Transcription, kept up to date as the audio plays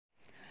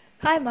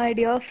Hi my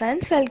dear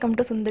friends, welcome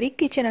to Sundari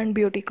Kitchen and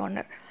Beauty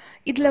Corner.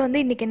 இதில் வந்து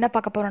இன்றைக்கி என்ன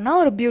பார்க்க போகிறோன்னா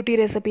ஒரு பியூட்டி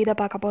ரெசிபி தான்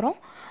பார்க்க போகிறோம்.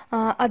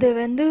 அது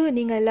வந்து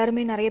நீங்கள்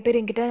எல்லாருமே நிறைய பேர்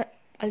என்கிட்ட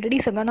ஆல்ரெடி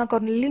சகானா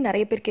கார்னர்லேயும்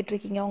நிறைய பேர்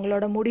கேட்டிருக்கீங்க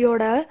உங்களோட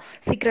முடியோட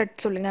சீக்ரெட்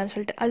சொல்லுங்கன்னு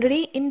சொல்லிட்டு. ஆல்ரெடி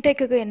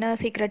இன்டேக்குக்கு என்ன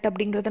சீக்ரெட்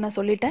அப்படிங்கிறத நான்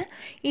சொல்லிட்டேன்.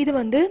 இது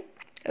வந்து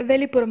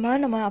வெளிப்புறமாக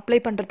நம்ம அப்ளை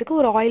பண்ணுறதுக்கு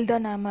ஒரு ஆயில்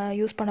தான் நம்ம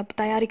யூஸ் பண்ண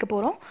தயாரிக்க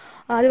போகிறோம்.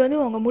 அது வந்து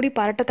உங்கள் முடி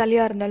பரட்ட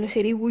தலையாக இருந்தாலும்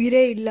சரி,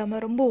 உயிரே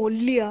இல்லாமல் ரொம்ப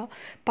ஒல்லியாக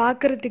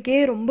பார்க்குறதுக்கே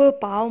ரொம்ப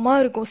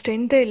பாவமாக இருக்கும்,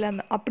 ஸ்ட்ரென்த்தே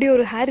இல்லாமல் அப்படி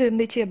ஒரு ஹேர்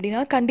இருந்துச்சு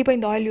அப்படின்னா கண்டிப்பாக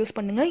இந்த ஆயில் யூஸ்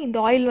பண்ணுங்கள். இந்த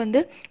ஆயில்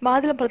வந்து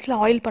மாதுளம்பழத்தில்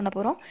ஆயில் பண்ண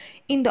போகிறோம்.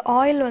 இந்த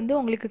ஆயில் வந்து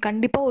உங்களுக்கு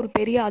கண்டிப்பாக ஒரு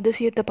பெரிய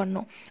அதிசயத்தை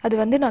பண்ணும். அது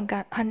வந்து நான்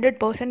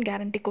 100%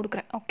 கேரண்டி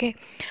கொடுக்குறேன். ஓகே,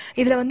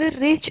 இதில் வந்து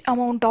ரிச்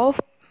அமௌண்ட்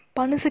ஆஃப்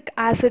பனுசிக்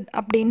ஆசிட்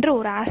அப்படின்ற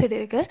ஒரு ஆசிட்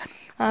இருக்குது.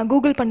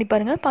 கூகுள் பண்ணி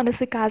பாருங்கள்,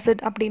 பனுசிக்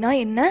ஆசிட் அப்படின்னா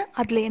என்ன,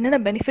 அதில் என்னென்ன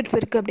பெனிஃபிட்ஸ்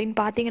இருக்குது அப்படின்னு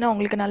பார்த்தீங்கன்னா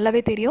உங்களுக்கு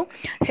நல்லாவே தெரியும்.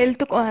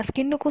 ஹெல்த்துக்கும்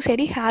ஸ்கின்னுக்கும்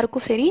சரி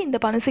ஹேருக்கும் சரி இந்த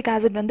பனுசிக்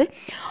ஆசிட் வந்து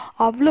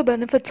அவ்வளோ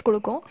பெனிஃபிட்ஸ்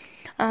கொடுக்கும்.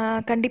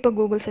 கண்டிப்பாக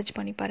கூகுள் சர்ச்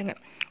பண்ணி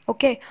பாருங்கள்.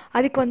 ஓகே,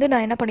 அதுக்கு வந்து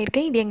நான் என்ன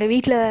பண்ணியிருக்கேன், இது எங்கள்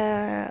வீட்டில்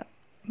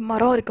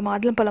மரம் இருக்குது,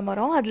 மாதுளம்பழ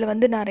மரம். அதில்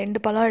வந்து நான் 2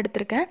 பழம்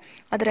எடுத்திருக்கேன்.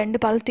 அது 2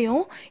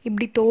 பழத்தையும்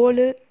இப்படி தோல்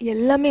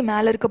எல்லாமே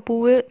மேலே இருக்க பூ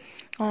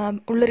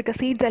உள்ளே இருக்க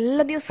சீட்ஸ்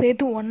எல்லாத்தையும்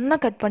சேர்த்து ஒன்றா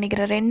கட்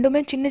பண்ணிக்கிறேன். ரெண்டுமே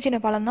சின்ன சின்ன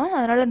பழம் தான்,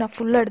 அதனால் நான்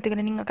ஃபுல்லாக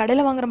எடுத்துக்கிறேன். நீங்கள்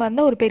கடையில் வாங்குற மாதிரி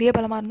இருந்தால் ஒரு பெரிய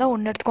பழமாக இருந்தால்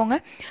ஒன்று எடுத்துக்கோங்க.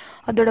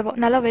 அதோட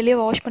நல்லா வெளியே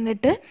வாஷ்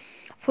பண்ணிவிட்டு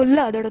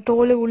ஃபுல்லாக அதோட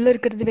தோல் உள்ளே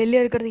இருக்கிறது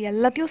வெளியே இருக்கிறது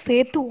எல்லாத்தையும்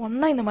சேர்த்து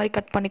ஒன்றா இந்த மாதிரி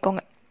கட்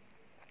பண்ணிக்கோங்க.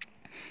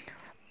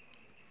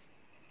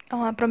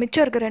 அப்புறம்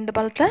மிச்சம் இருக்க 2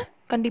 பழத்தை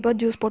கண்டிப்பாக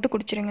ஜூஸ் போட்டு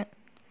குடிச்சிருங்க.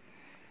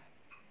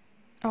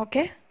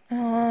 ஓகே,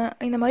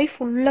 இந்த மாதிரி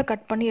ஃபுல்லாக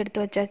கட் பண்ணி எடுத்து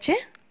வச்சாச்சு.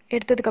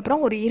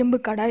 எடுத்ததுக்கப்புறம் ஒரு இரும்பு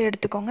கடாய்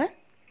எடுத்துக்கோங்க.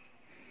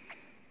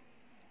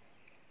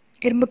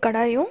 இரும்பு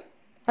கடாயும்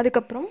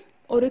அதுக்கப்புறம்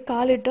ஒரு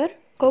 1/4 litre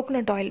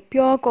coconut oil,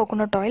 pure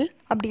coconut oil,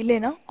 அப்படி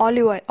இல்லைன்னா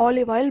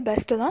ஆலிவ் ஆயில்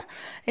பெஸ்ட்டு தான்.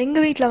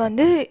 எங்கள் வீட்டில்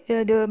வந்து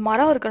இது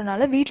மரம்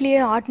இருக்கிறதுனால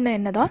வீட்லேயே ஆட்டின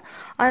எண்ணெய் தான்,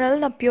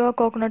 அதனால் நான் பியோர்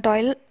கோகோனட்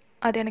ஆயில்,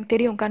 அது எனக்கு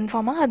தெரியும்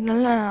கன்ஃபார்மாக,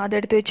 அதனால நான் அதை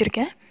எடுத்து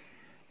வச்சுருக்கேன்.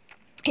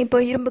 இப்போ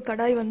இரும்பு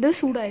கடாய் வந்து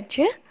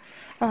சூடாயிடுச்சு,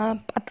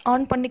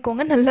 ஆன்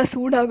பண்ணிக்கோங்க. நல்லா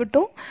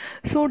சூடாகட்டும்.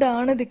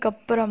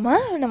 சூடானதுக்கப்புறமா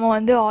நம்ம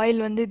வந்து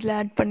ஆயில் வந்து இதில்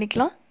ஆட்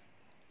பண்ணிக்கலாம்.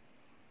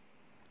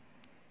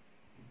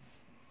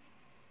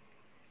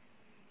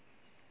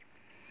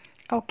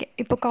 ஓகே,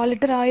 இப்போ 1/4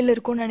 லிட்டர் ஆயில்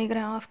இருக்கும்னு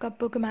நினைக்கிறேன், 1/2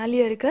 கப்புக்கு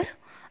மேலேயே இருக்குது.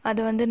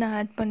 அதை வந்து நான்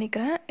ஆட்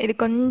பண்ணிக்கிறேன். இது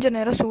கொஞ்சம்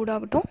நேரம்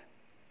சூடாகட்டும்.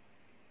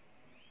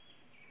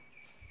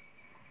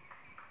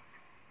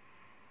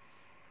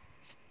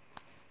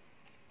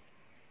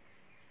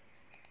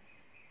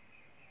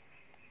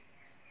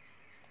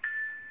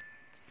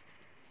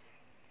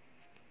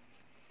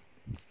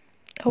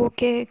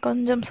 ஓகே,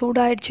 கொஞ்சம்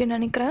சூடாயிடுச்சுன்னு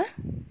நினைக்கிறேன்.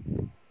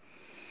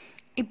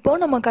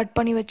 இப்போது நம்ம கட்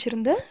பண்ணி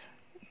வச்சுருந்த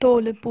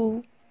தோல், பூ,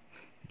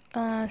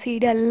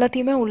 சீடு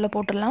எல்லாத்தையுமே உள்ளே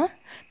போட்டுடலாம்.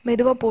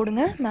 மெதுவாக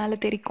போடுங்க, மேலே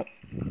தெரிக்கும்.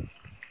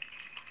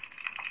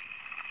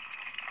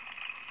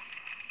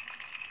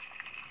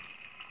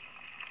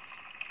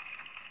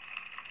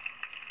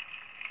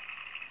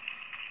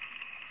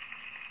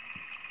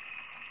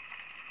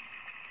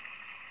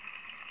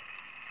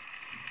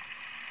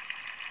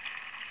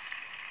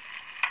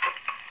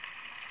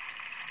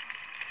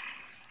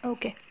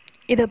 ஓகே,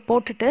 இதை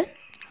போட்டுட்டு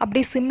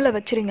அப்படியே சிம்மில்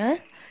வச்சுருங்க.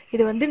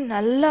 இது வந்து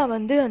நல்லா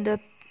வந்து அந்த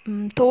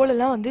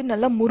தோலெல்லாம் வந்து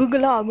நல்லா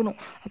முருகலாக ஆகணும்.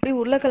 அப்படியே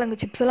உருளைக்கிழங்கு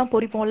சிப்ஸ் எல்லாம்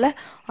பொரிப்போம்ல,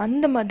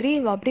 அந்த மாதிரி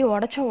அப்படியே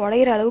உடச்சா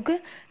உடையிற அளவுக்கு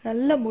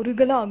நல்லா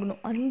முருகலாக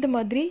ஆகணும். அந்த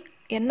மாதிரி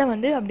எண்ணெய்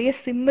வந்து அப்படியே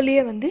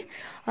சிம்மிலேயே வந்து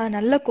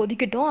நல்லா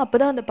கொதிக்கட்டும். அப்போ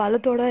தான் அந்த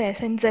பழத்தோட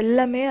எசன்ஸ்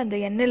எல்லாமே அந்த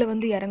எண்ணெயில்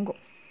வந்து இறங்கும்.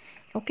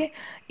 ஓகே,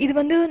 இது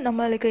வந்து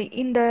நம்மளுக்கு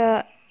இந்த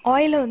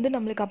ஆயிலை வந்து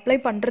நம்மளுக்கு அப்ளை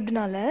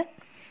பண்ணுறதுனால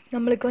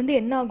நம்மளுக்கு வந்து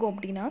என்ன ஆகும்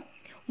அப்படின்னா,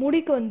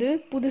 முடிக்கு வந்து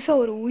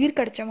புதுசாக ஒரு உயிர்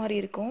கிடைச்ச மாதிரி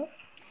இருக்கும்.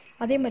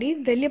 அதே மாதிரி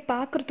வெளியே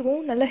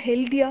பார்க்குறதுக்கும் நல்லா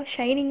ஹெல்த்தியாக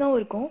ஷைனிங்காகவும்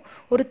இருக்கும்.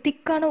 ஒரு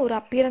திக்கான ஒரு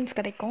அப்பியரன்ஸ்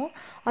கிடைக்கும்.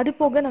 அது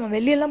போக நம்ம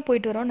வெளியெல்லாம்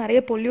போயிட்டு வரோம்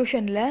நிறைய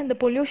பொல்யூஷனில், இந்த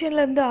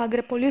பொல்யூஷன்லேருந்து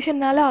ஆகிற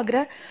பொல்யூஷனால்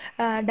ஆகிற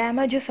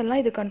டேமேஜஸ்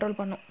எல்லாம் இது கண்ட்ரோல்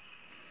பண்ணும்.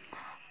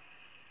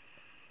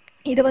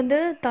 இதை வந்து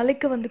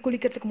தலைக்கு வந்து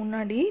குளிக்கிறதுக்கு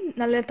முன்னாடி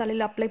நல்லா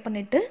தலையில் அப்ளை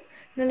பண்ணிவிட்டு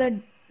நல்லா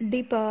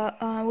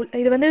டீப்பாக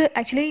இது வந்து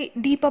ஆக்சுவலி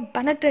டீப்பாக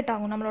பெனட்ரேட்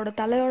ஆகும். நம்மளோட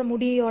தலையோட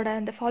முடியோட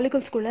அந்த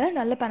ஃபாலிகல்ஸ்குள்ளே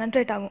நல்லா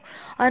பெனட்ரேட் ஆகும்.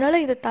 அதனால்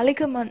இதை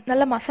தலைக்கு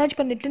நல்லா மசாஜ்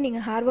பண்ணிவிட்டு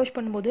நீங்கள் ஹேர் வாஷ்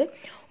பண்ணும்போது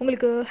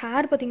உங்களுக்கு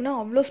ஹேர் பார்த்திங்கன்னா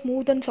அவ்வளோ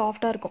ஸ்மூத் அண்ட்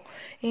சாஃப்டாக இருக்கும்.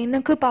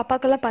 எனக்கு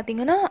பாப்பாக்கெல்லாம்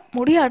பார்த்திங்கன்னா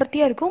முடி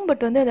அடர்த்தியாக இருக்கும்,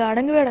 பட் வந்து அது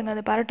அடங்கவே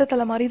அடங்காது, பரட்ட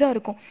தலை மாதிரி தான்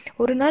இருக்கும்.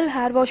 ஒரு நாள்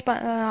ஹேர் வாஷ்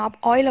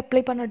ஆயில்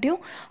அப்ளை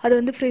பண்ணாட்டியும் அது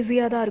வந்து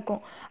ஃப்ரிஸியாக தான்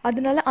இருக்கும்.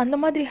 அதனால அந்த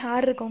மாதிரி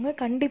ஹேர் இருக்கவங்க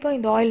கண்டிப்பாக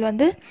இந்த ஆயில்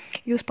வந்து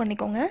யூஸ்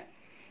பண்ணிக்கோங்க.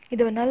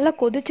 இதை நல்லா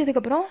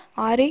கொதிச்சதுக்கப்புறம்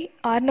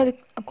ஆறினது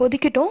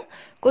கொதிக்கட்டும்.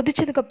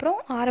 கொதிச்சதுக்கப்புறம்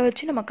ஆற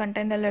வச்சு நம்ம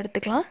கண்டெய்னரில்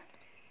எடுத்துக்கலாம்.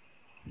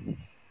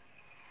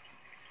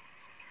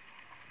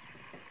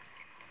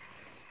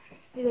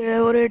 இது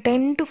ஒரு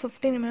 10 to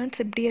 15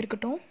 மினிட்ஸ் இப்படியே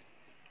இருக்கட்டும்.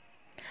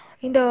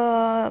 இந்த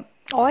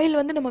ஆயில்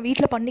வந்து நம்ம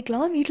வீட்டில்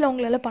பண்ணிக்கலாம். வீட்டில்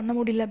அவங்களால பண்ண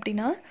முடியல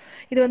அப்படின்னா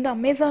இது வந்து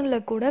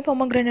அமேசானில் கூட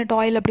பொமக்ரேனட்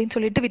ஆயில் அப்படின்னு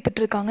சொல்லிட்டு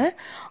விற்றுட்ருக்காங்க.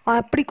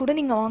 அப்படி கூட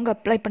நீங்கள் வாங்க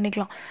அப்ளை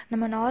பண்ணிக்கலாம்.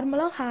 நம்ம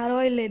நார்மலாக ஹேர்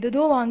ஆயில்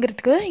எதுதோ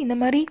வாங்குறதுக்கு இந்த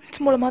மாதிரி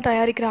மூலமாக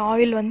தயாரிக்கிற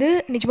ஆயில் வந்து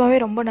நிஜமாகவே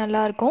ரொம்ப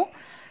நல்லாயிருக்கும்.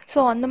 ஸோ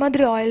அந்த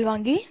மாதிரி ஆயில்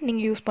வாங்கி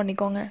நீங்கள் யூஸ்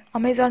பண்ணிக்கோங்க.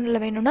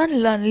 அமேசானில் வேணும்னா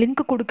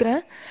லிங்க்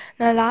கொடுக்குறேன்.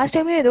 நான் லாஸ்ட்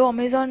டைமே ஏதோ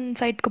அமேசான்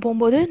சைட்டுக்கு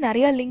போகும்போது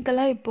நிறையா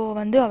லிங்க்கெல்லாம் இப்போது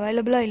வந்து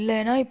அவைலபிளாக இல்லை.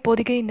 ஏன்னா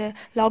இப்போதைக்கு இந்த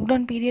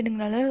லாக்டவுன்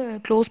பீரியடுங்கனால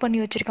க்ளோஸ் பண்ணி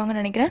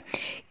வச்சுருக்காங்கன்னு நினைக்கிறேன்.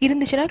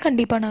 இருந்துச்சுன்னா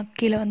கண்டிப்பாக நான்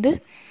கீழே வந்து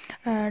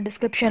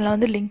டிஸ்கிரிப்ஷனில்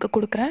வந்து லிங்க்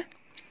கொடுக்குறேன்.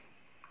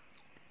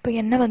 இப்போ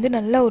எண்ணெய் வந்து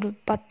நல்லா ஒரு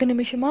 10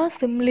 நிமிஷமாக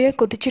சிம்லேயே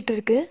கொதிச்சிட்டு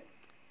இருக்கு.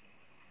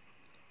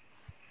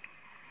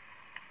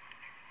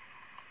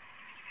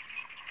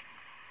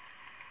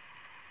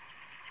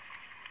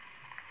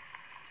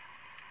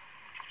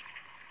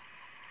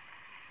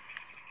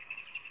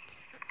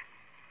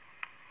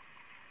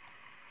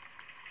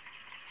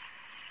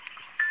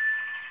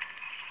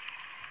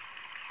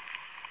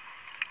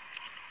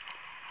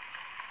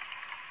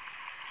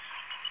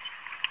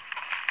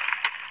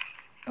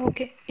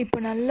 ஓகே, இப்போ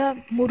நல்லா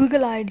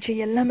முருகல் ஆயிடுச்சு,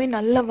 எல்லாமே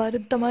நல்லா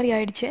வறுத்த மாதிரி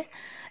ஆயிடுச்சு.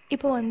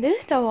 இப்போ வந்து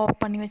ஸ்டவ்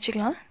ஆஃப் பண்ணி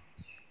வச்சுக்கலாம்.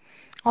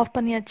 ஆஃப்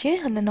பண்ணியாச்சு.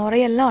 அந்த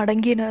நுரையெல்லாம்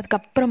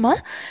அடங்கினதுக்கப்புறமா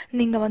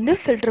நீங்கள் வந்து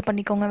ஃபில்ட்ரு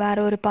பண்ணிக்கோங்க.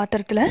 வேறு ஒரு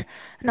பாத்திரத்தில்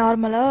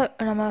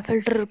நார்மலாக நம்ம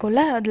ஃபில்ட்ரு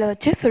இருக்கும்ல அதில்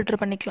வச்சு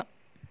ஃபில்ட்ரு பண்ணிக்கலாம்.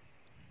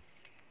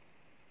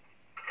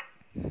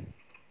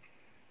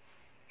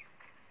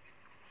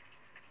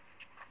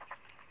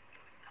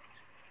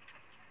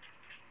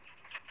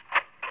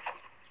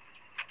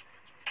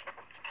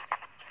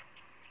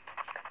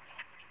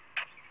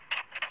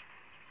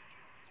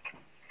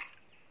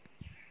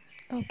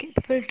 ஓகே,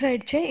 இப்போ ஃபில்ட்ரு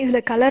ஆகிடுச்சு.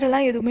 இதில்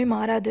கலரெல்லாம் எதுவுமே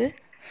மாறாது.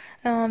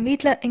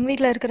 எங்கள்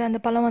வீட்டில் இருக்கிற அந்த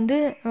பழம் வந்து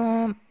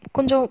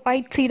கொஞ்சம்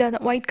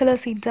ஒயிட்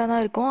கலர் சீட்ஸாக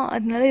தான் இருக்கும்.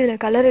 அதனால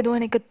இதில் கலர் எதுவும்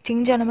எனக்கு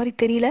சேஞ்ச் ஆன மாதிரி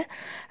தெரியல.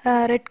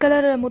 ரெட்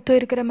கலர் முத்து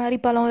இருக்கிற மாதிரி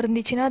பழம்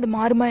இருந்துச்சுன்னா அது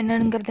மாறுமா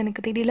என்னங்கிறது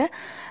எனக்கு தெரியல.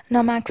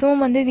 நான்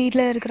மேக்ஸிமம் வந்து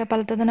வீட்டில் இருக்கிற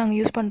பழத்தை தான் நாங்கள்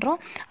யூஸ்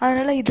பண்ணுறோம்.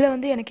 அதனால் இதில்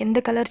வந்து எனக்கு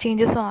எந்த கலர்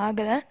சேஞ்சஸும்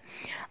ஆகலை.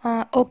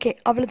 ஓகே,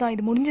 அவ்வளோதான்,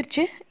 இது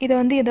முடிஞ்சிருச்சு. இதை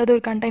வந்து ஏதாவது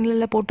ஒரு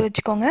கண்டெய்னரில் போட்டு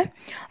வச்சுக்கோங்க.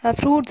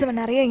 ஃப்ரூட்ஸை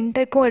நிறைய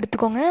இன்டேக்கும்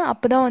எடுத்துக்கோங்க.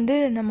 அப்போ தான் வந்து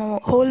நம்ம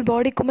ஹோல்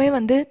பாடிக்குமே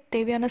வந்து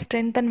தேவையான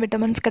ஸ்ட்ரென்த் அண்ட்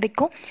விட்டமின்ஸ்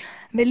கிடைக்கும்.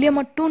 வெளியே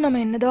மட்டும் நம்ம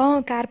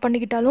என்னதான் கேர்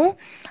பண்ணிக்கிட்டாலும்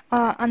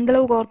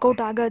அந்தளவுக்கு ஒர்க்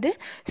அவுட் ஆகாது.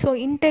 ஸோ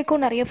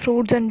இன்டேக்கும் நிறைய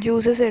ஃப்ரூட்ஸ் அண்ட்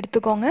ஜூஸஸ்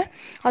எடுத்துக்கோங்க.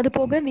 அது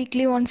போக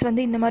வீக்லி ஒன்ஸ்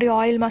வந்து இந்த மாதிரி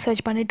ஆயில்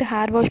மசாஜ் பண்ணிவிட்டு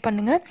ஹேர் வாஷ்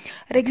பண்ணுங்கள்.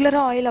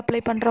 ரெகுலராக ஆயில்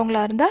அப்ளை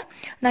பண்ணுறவங்களா இருந்தால்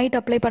நைட்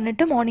அப்ளை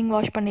பண்ணிவிட்டு மார்னிங்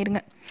வாஷ்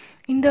பண்ணிடுங்க.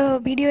 இந்த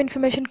வீடியோ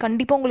இன்ஃபர்மேஷன்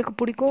கண்டிப்பாக உங்களுக்கு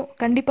பிடிக்கும்,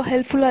 கண்டிப்பாக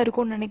ஹெல்ப்ஃபுல்லாக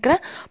இருக்கும்னு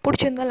நினைக்கிறேன்.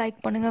 பிடிச்சிருந்தால்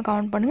லைக் பண்ணுங்கள்,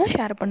 கமெண்ட் பண்ணுங்கள்,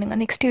 ஷேர்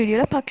பண்ணுங்கள். நெக்ஸ்ட்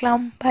வீடியோவில்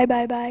பார்க்கலாம். பாய்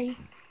பாய் பாய்.